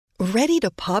Ready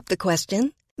to pop the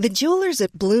question? The jewelers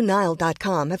at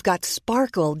BlueNile.com have got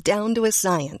sparkle down to a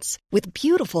science with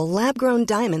beautiful lab-grown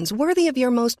diamonds worthy of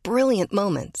your most brilliant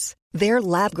moments. Their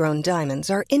lab-grown diamonds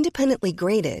are independently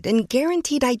graded and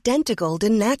guaranteed identical to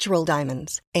natural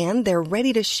diamonds, and they're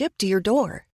ready to ship to your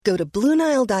door. Go to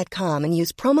BlueNile.com and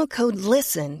use promo code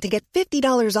LISTEN to get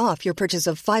 $50 off your purchase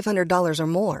of $500 or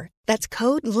more. That's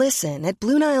code LISTEN at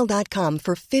BlueNile.com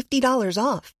for $50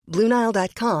 off.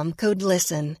 BlueNile.com, code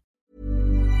LISTEN.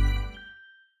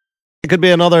 It could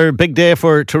be another big day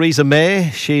for Theresa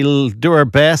May. She'll do her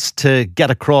best to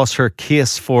get across her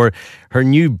case for her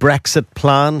new Brexit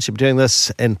plan. She'll be doing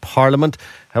this in Parliament.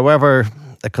 However,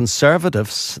 the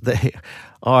Conservatives, they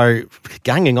are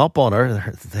ganging up on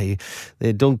her.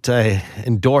 They don't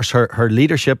endorse her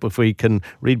leadership, if we can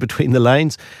read between the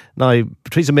lines. Now,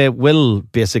 Theresa May will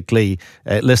basically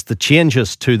list the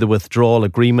changes to the withdrawal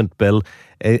agreement bill,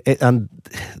 and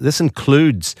this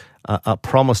includes a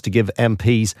promise to give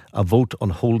MPs a vote on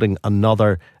holding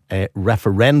another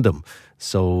referendum.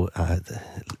 So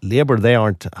Labour, they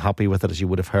aren't happy with it, as you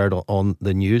would have heard on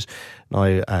the news.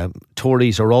 Now,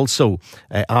 Tories are also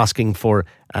asking for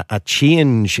a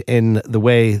change in the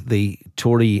way the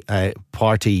Tory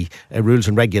party rules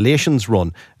and regulations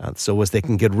run, so as they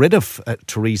can get rid of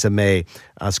Theresa May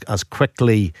as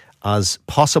quickly as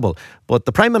possible. But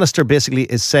the Prime Minister basically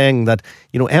is saying that,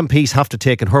 MPs have to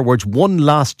take, in her words, one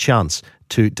last chance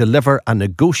to deliver a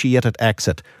negotiated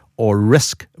exit or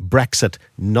risk Brexit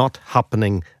not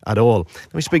happening at all.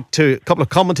 Let me speak to a couple of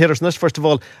commentators on this. First of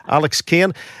all, Alex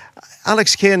Kane.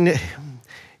 Alex Kane,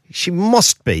 she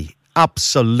must be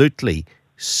absolutely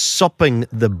supping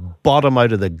the bottom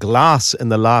out of the glass in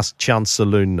the last chance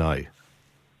saloon now.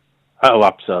 Oh,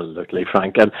 absolutely,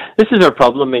 Frank. And this is her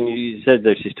problem. I mean, you said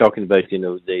that she's talking about,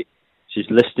 she's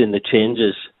listing the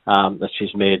changes that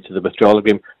she's made to the withdrawal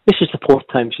agreement. This is the fourth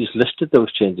time she's listed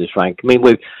those changes, Frank. I mean,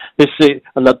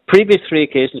 on the previous three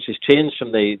occasions, she's changed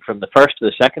from the first to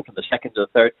the second, from the second to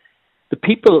the third. The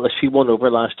people that she won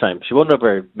over last time, she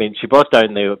brought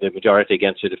down the majority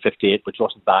against her to 58, which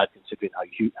wasn't bad considering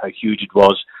how huge it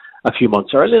was a few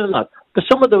months earlier than that. But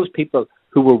some of those people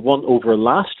who were won over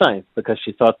last time because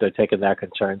she thought they'd taken their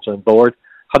concerns on board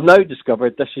have now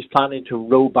discovered that she's planning to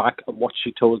row back on what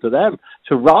she told to them.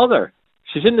 So rather,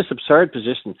 she's in this absurd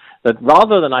position that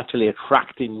rather than actually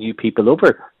attracting new people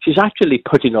over, she's actually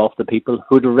putting off the people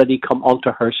who'd already come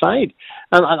onto her side.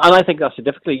 And I think that's the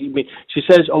difficulty. I mean, she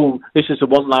says, this is the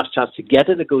one last chance to get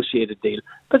a negotiated deal.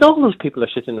 But all those people are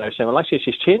sitting there saying, well, actually,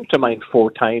 she's changed her mind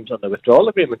 4 times on the withdrawal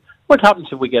agreement. What happens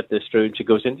if we get this through and she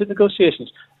goes into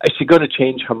negotiations? Is she going to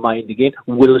change her mind again?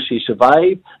 Will she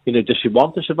survive? Does she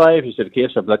want to survive? Is it a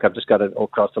case of, look, I've just got to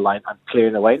cross the line, I'm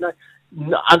clearing away now?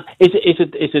 No, and is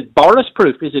it Boris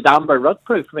proof? Is it Amber Rudd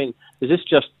proof? I mean, is this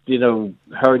just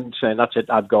her saying that's it,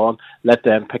 I've gone, let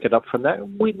them pick it up from there?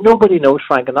 Nobody knows,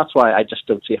 Frank, and that's why I just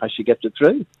don't see how she gets it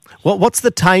through. Well, what's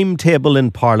the timetable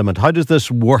in Parliament? How does this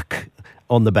work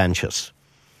on the benches?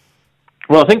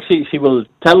 Well, I think she will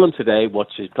tell them today what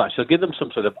she's planning. She'll give them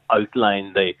some sort of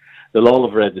outline. They'll all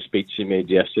have read the speech she made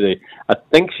yesterday. I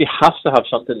think she has to have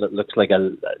something that looks like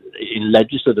in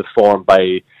legislative form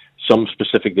by some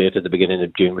specific date at the beginning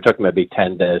of June. We're talking maybe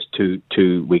 10 days,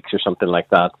 2 weeks or something like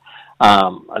that.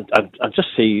 And just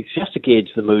see, she has to gauge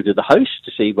the mood of the House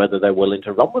to see whether they're willing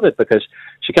to run with it, because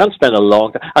she can't spend a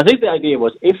long time. I think the idea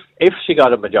was if she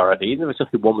got a majority, even if it's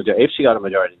just one majority, if she got a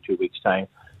majority in 2 weeks' time,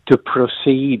 to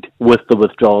proceed with the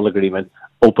withdrawal agreement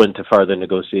open to further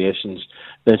negotiations,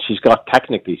 then she's got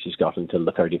until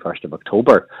the 31st of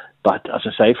October. But as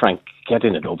I say, Frank,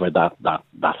 getting it over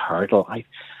that hurdle,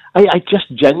 I just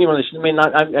genuinely,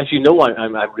 as you know,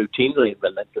 I'm routinely and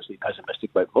relentlessly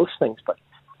pessimistic about most things, but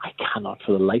I cannot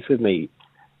for the life of me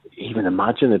even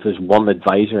imagine if there's one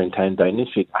advisor in town Downing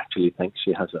Street actually thinks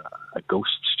she has a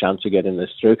ghost's chance of getting this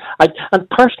through. And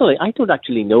personally, I don't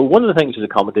actually know. One of the things as a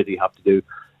commentator you have to do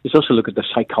is also look at the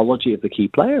psychology of the key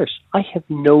players. I have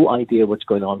no idea what's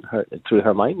going on through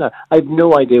her mind now. I have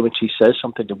no idea when she says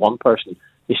something to one person,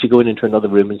 is she going into another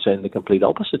room and saying the complete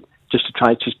opposite? She's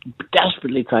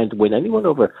desperately trying to win anyone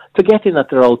over, forgetting that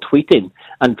they're all tweeting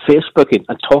and Facebooking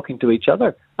and talking to each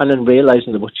other, and then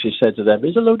realising that what she said to them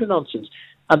is a load of nonsense.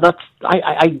 And that's,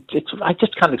 I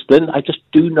just can't explain it. I just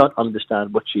do not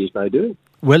understand what she is now doing.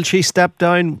 Will she step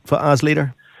down as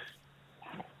leader?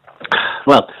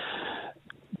 Well,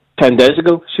 10 days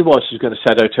ago, she was going to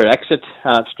set out her exit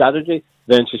strategy.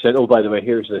 Then she said, by the way,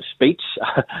 here's the speech.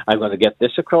 I'm going to get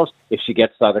this across, if she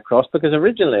gets that across. Because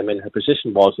originally, her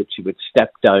position was that she would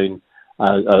step down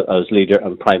as leader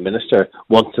and prime minister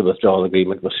once the withdrawal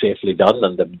agreement was safely done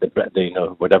and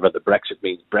whatever the Brexit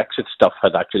means, Brexit stuff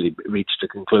had actually reached a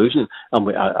conclusion and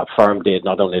a firm date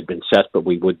not only had been set, but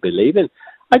we would be leaving.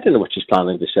 I don't know what she's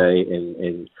planning to say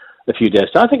in a few days.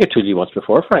 I think I told you once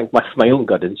before, Frank, my own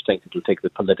gut instinct, it'll take the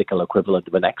political equivalent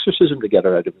of an exorcism to get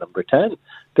her out of number 10,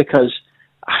 because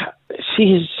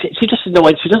she doesn't know.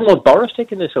 She doesn't want Boris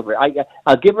taking this over.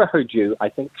 I'll give her due. I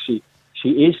think she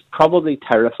is probably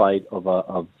terrified of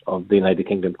the United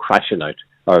Kingdom crashing out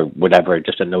or whatever,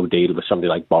 just a no deal with somebody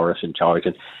like Boris in charge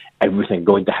and everything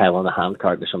going to hell on a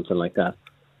handcart or something like that.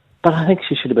 But I think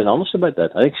she should have been honest about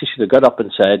that. I think she should have got up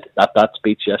and said that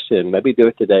speech yesterday, and maybe do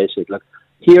it today. Said, look,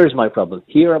 here's my problem.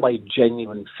 Here are my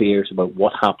genuine fears about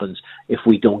what happens if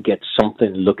we don't get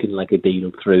something looking like a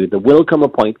deal through. There will come a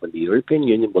point when the European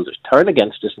Union will just turn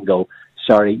against us and go,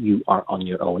 sorry, you are on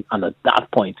your own. And at that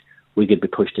point, we could be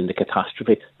pushed into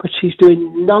catastrophe. But she's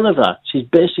doing none of that. She's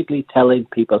basically telling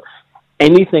people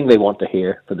anything they want to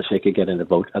hear for the sake of getting a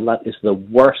vote. And that is the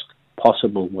worst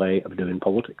possible way of doing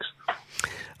politics.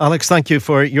 Alex, thank you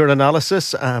for your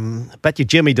analysis. Bet you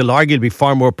Jamie Delargy will be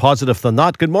far more positive than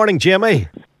that. Good morning, Jamie.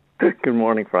 Good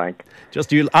morning, Frank.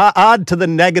 Just you add to the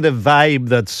negative vibe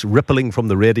that's rippling from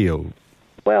the radio.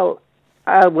 Well,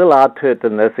 I will add to it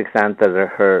in this extent that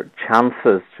her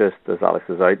chances, just as Alex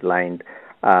has outlined,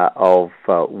 of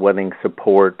winning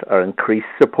support or increased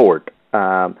support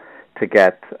to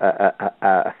get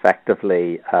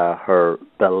effectively her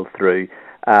bill through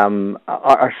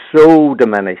are so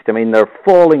diminished. I mean, they're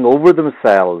falling over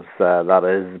themselves. That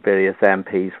is, various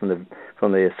MPs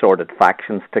from the assorted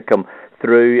factions to come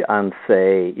through and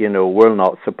say, we'll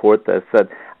not support this. That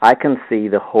I can see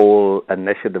the whole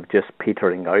initiative just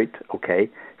petering out. Okay,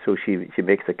 so she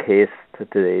makes a case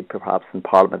today, perhaps in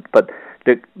Parliament, but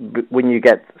look, when you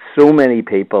get so many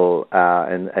people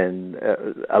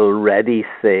already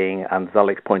saying, and as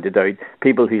Alex pointed out,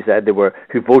 people who said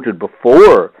who voted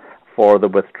before for the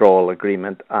withdrawal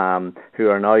agreement, who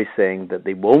are now saying that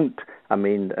they won't. I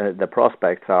mean, the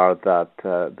prospects are that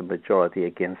the majority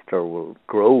against her will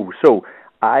grow. So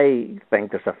I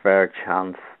think there's a fair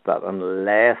chance that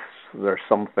unless there's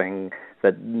something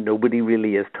that nobody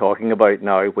really is talking about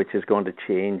now, which is going to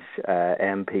change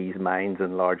MPs' minds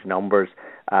in large numbers,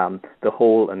 the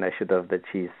whole initiative that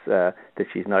she's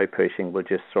now pushing will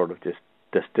just sort of just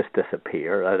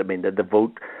disappear. I mean, the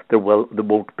vote, there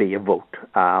won't be a vote.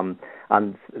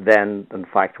 And then, in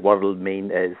fact, what it'll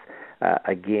mean is,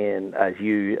 again, as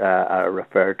you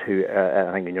referred to,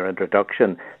 I think in your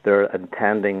introduction, they're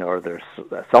intending, or there's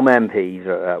some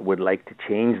MPs would like to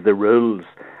change the rules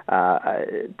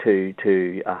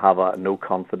to have a no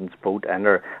confidence vote in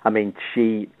her. I mean,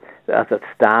 as it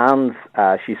stands,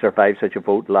 she survived such a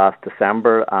vote last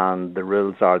December, and the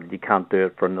rules are that you can't do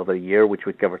it for another year, which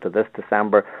would give her to this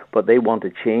December. But they want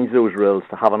to change those rules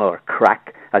to have another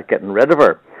crack at getting rid of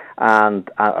her. And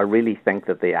I really think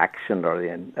that the action or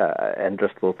the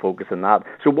interest will focus on that.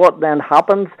 So what then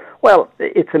happens? Well,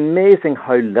 it's amazing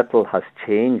how little has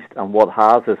changed, and what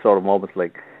has is sort of almost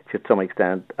like, to some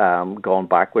extent, gone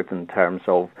backwards in terms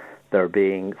of there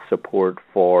being support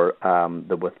for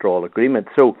the withdrawal agreement.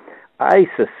 So I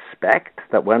suspect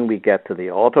that when we get to the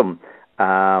autumn,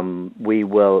 we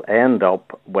will end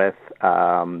up with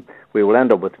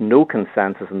no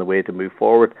consensus in the way to move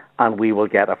forward, and we will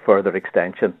get a further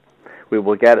extension. It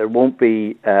won't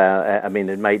be,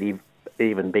 it might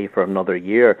even be for another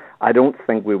year. I don't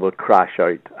think we will crash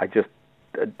out.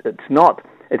 It's not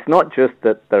just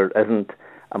that there isn't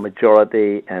a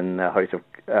majority in the House of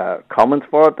Commons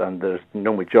for it, and there's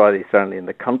no majority certainly in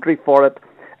the country for it,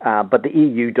 but the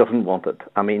EU doesn't want it.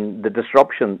 I mean, the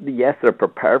disruption, yes, they're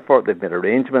prepared for it, they've made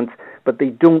arrangements, but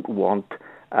they don't want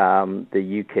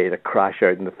the UK to crash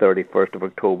out on the 31st of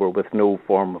October with no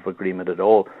form of agreement at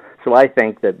all. So I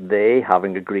think that they,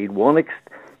 having agreed one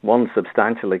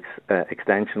substantial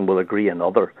extension, will agree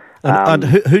another. And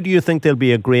who do you think they'll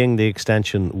be agreeing the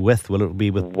extension with? Will it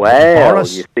be with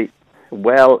Boris? You see,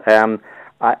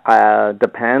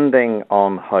 depending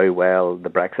on how well the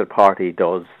Brexit Party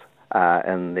does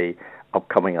in the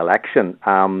upcoming election,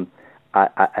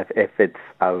 if it's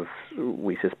as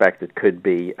we suspect it could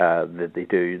be that they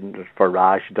do,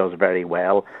 Farage does very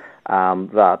well,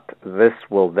 that this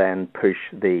will then push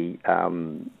the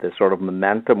sort of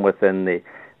momentum within the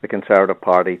Conservative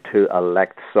Party to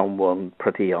elect someone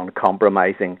pretty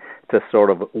uncompromising to sort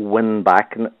of win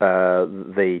back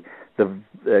the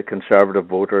Conservative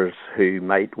voters who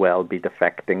might well be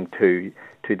defecting to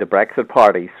the Brexit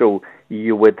Party. So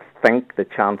you would think the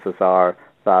chances are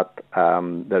that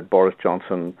Boris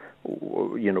Johnson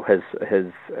his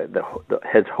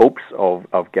hopes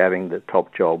of getting the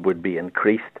top job would be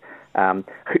increased.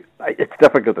 It's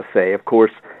difficult to say, of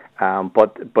course,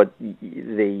 but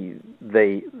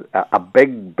a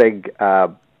big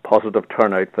positive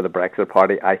turnout for the Brexit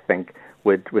Party, I think,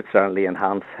 would certainly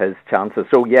enhance his chances.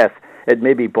 So yes, it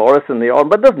may be Boris in the autumn,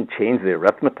 but it doesn't change the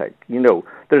arithmetic.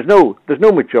 There's no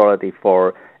majority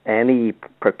for any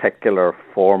particular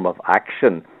form of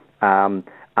action.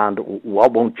 And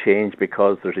what won't change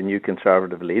because there's a new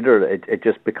Conservative leader? It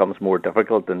just becomes more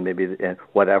difficult, and maybe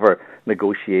whatever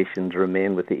negotiations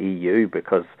remain with the EU,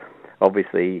 because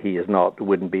obviously he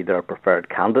wouldn't be their preferred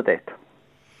candidate.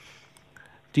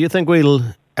 Do you think we'll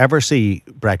ever see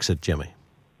Brexit, Jimmy?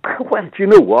 Well, do you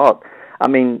know what? I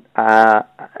mean,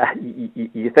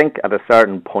 you think at a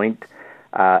certain point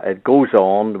it goes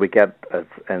on. We get, as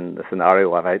in the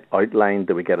scenario I've outlined,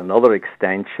 that we get another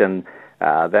extension.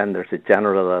 Then there's a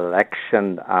general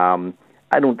election. I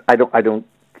don't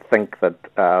think that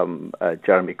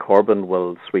Jeremy Corbyn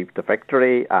will sweep to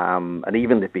victory. And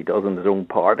even if he does in his own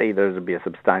party, there will be a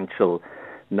substantial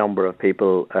number of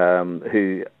people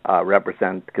who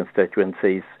represent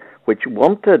constituencies which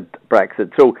wanted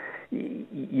Brexit. So,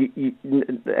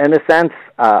 in a sense,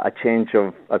 a change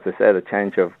of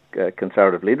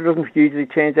Conservative leader doesn't hugely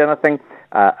change anything.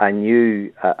 An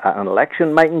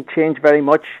election mightn't change very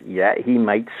much. Yeah, he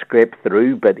might scrape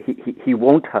through, but he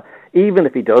won't. Even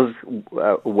if he does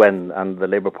win, and the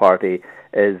Labour Party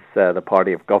is the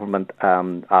party of government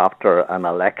after an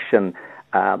election,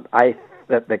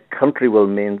 that the country will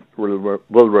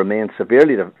remain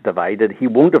severely divided. He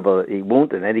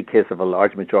won't in any case have a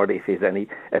large majority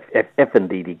if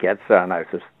indeed he gets there, and I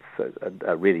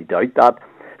really doubt that.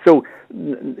 So,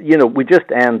 we just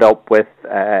end up with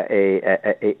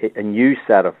a new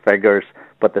set of figures,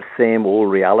 but the same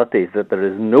old realities, that there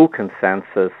is no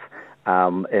consensus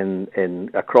in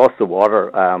across the water.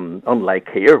 Unlike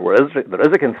here, where there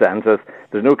is a consensus,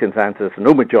 there's no consensus,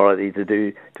 no majority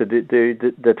to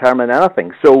determine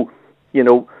anything. So,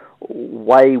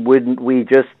 why wouldn't we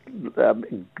just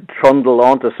trundle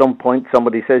on to some point?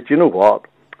 Somebody says, you know what,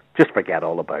 just forget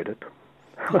all about it.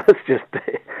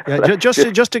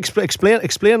 Just explain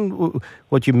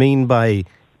what you mean by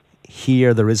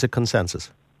here there is a consensus.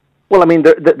 Well, I mean,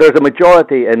 there's a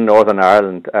majority in Northern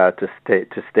Ireland to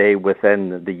stay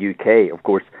within the UK. Of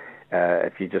course,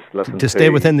 if you just listen to stay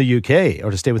within the UK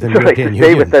or to stay within the European Union. To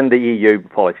stay within the EU.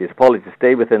 Apologies, to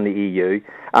stay within the EU,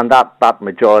 and that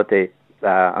majority.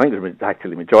 I think there's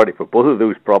actually a majority for both of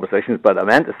those propositions. But I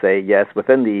meant to say yes,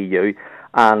 within the EU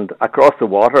and across the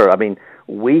water. I mean.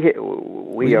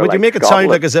 Would you make it sound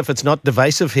like as if it's not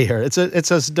divisive here? It's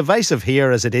as divisive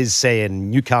here as it is, say,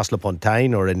 in Newcastle upon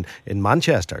Tyne or in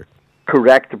Manchester.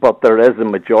 Correct, but there is a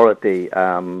majority.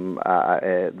 There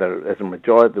was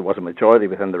a majority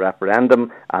within the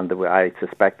referendum, and I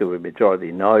suspect there will be a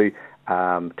majority now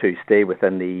to stay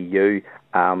within the EU.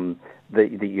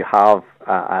 That you have,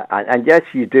 and yes,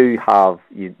 you do have.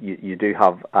 You do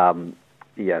have.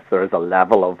 Yes, there is a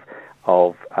level of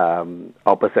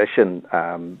opposition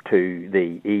to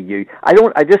the EU.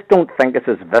 I just don't think it's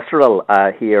as visceral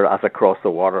here as across the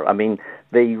water. I mean,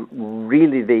 the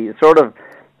sort of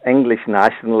English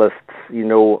nationalists,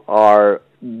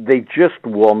 they just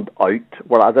want out.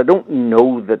 Whereas I don't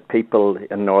know that people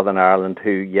in Northern Ireland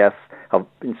who, yes, have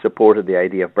supported the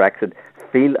idea of Brexit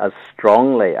feel as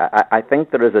strongly. I think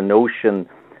there is a notion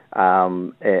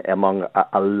among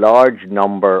a large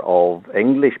number of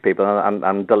English people, and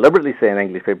I'm deliberately saying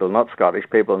English people, not Scottish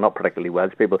people, not particularly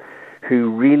Welsh people,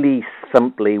 who really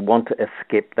simply want to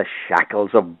escape the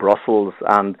shackles of Brussels,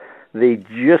 and they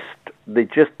just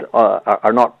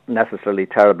are not necessarily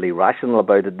terribly rational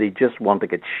about it. They just want to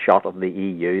get shot of the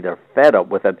EU. They're fed up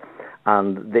with it,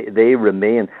 and they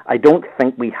remain. I don't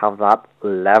think we have that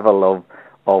level of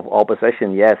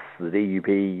opposition. Yes, the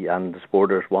DUP and the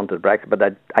supporters wanted Brexit, but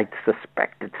I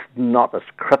suspect it's not as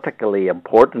critically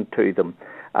important to them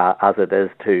as it is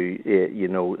to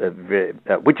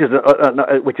which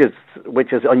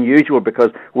is unusual,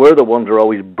 because we're the ones who are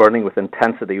always burning with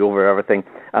intensity over everything,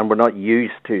 and we're not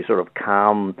used to sort of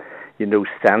calm,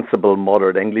 sensible,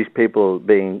 moderate English people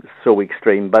being so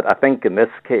extreme. But I think in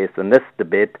this case, in this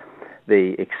debate,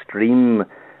 the extreme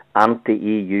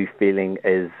anti-EU feeling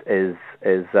is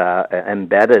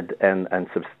embedded in a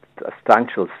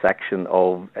substantial section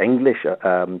of English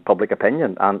public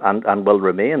opinion, and will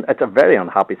remain. It's a very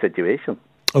unhappy situation.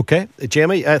 Okay,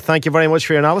 Jamie, thank you very much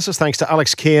for your analysis. Thanks to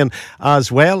Alex Kane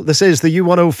as well. This is the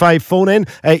U105 phone-in.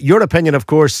 Your opinion, of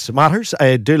course, matters.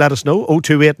 Do let us know.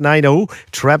 02890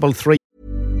 333.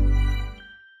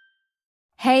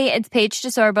 Hey, it's Paige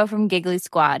DeSorbo from Giggly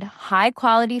Squad. High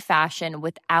quality fashion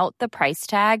without the price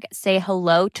tag. Say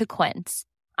hello to Quince.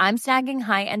 I'm snagging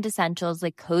high-end essentials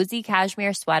like cozy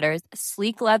cashmere sweaters,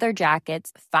 sleek leather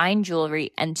jackets, fine jewelry,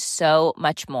 and so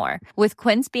much more. With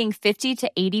Quince being 50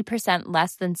 to 80%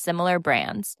 less than similar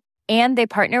brands. And they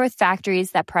partner with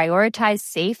factories that prioritize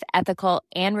safe, ethical,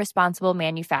 and responsible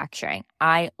manufacturing.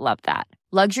 I love that.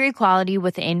 Luxury quality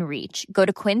within reach. Go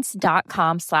to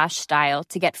quince.com/style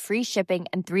to get free shipping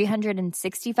and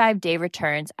 365-day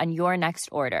returns on your next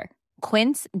order.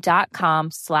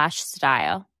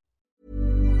 Quince.com/style.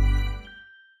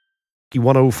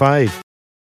 105.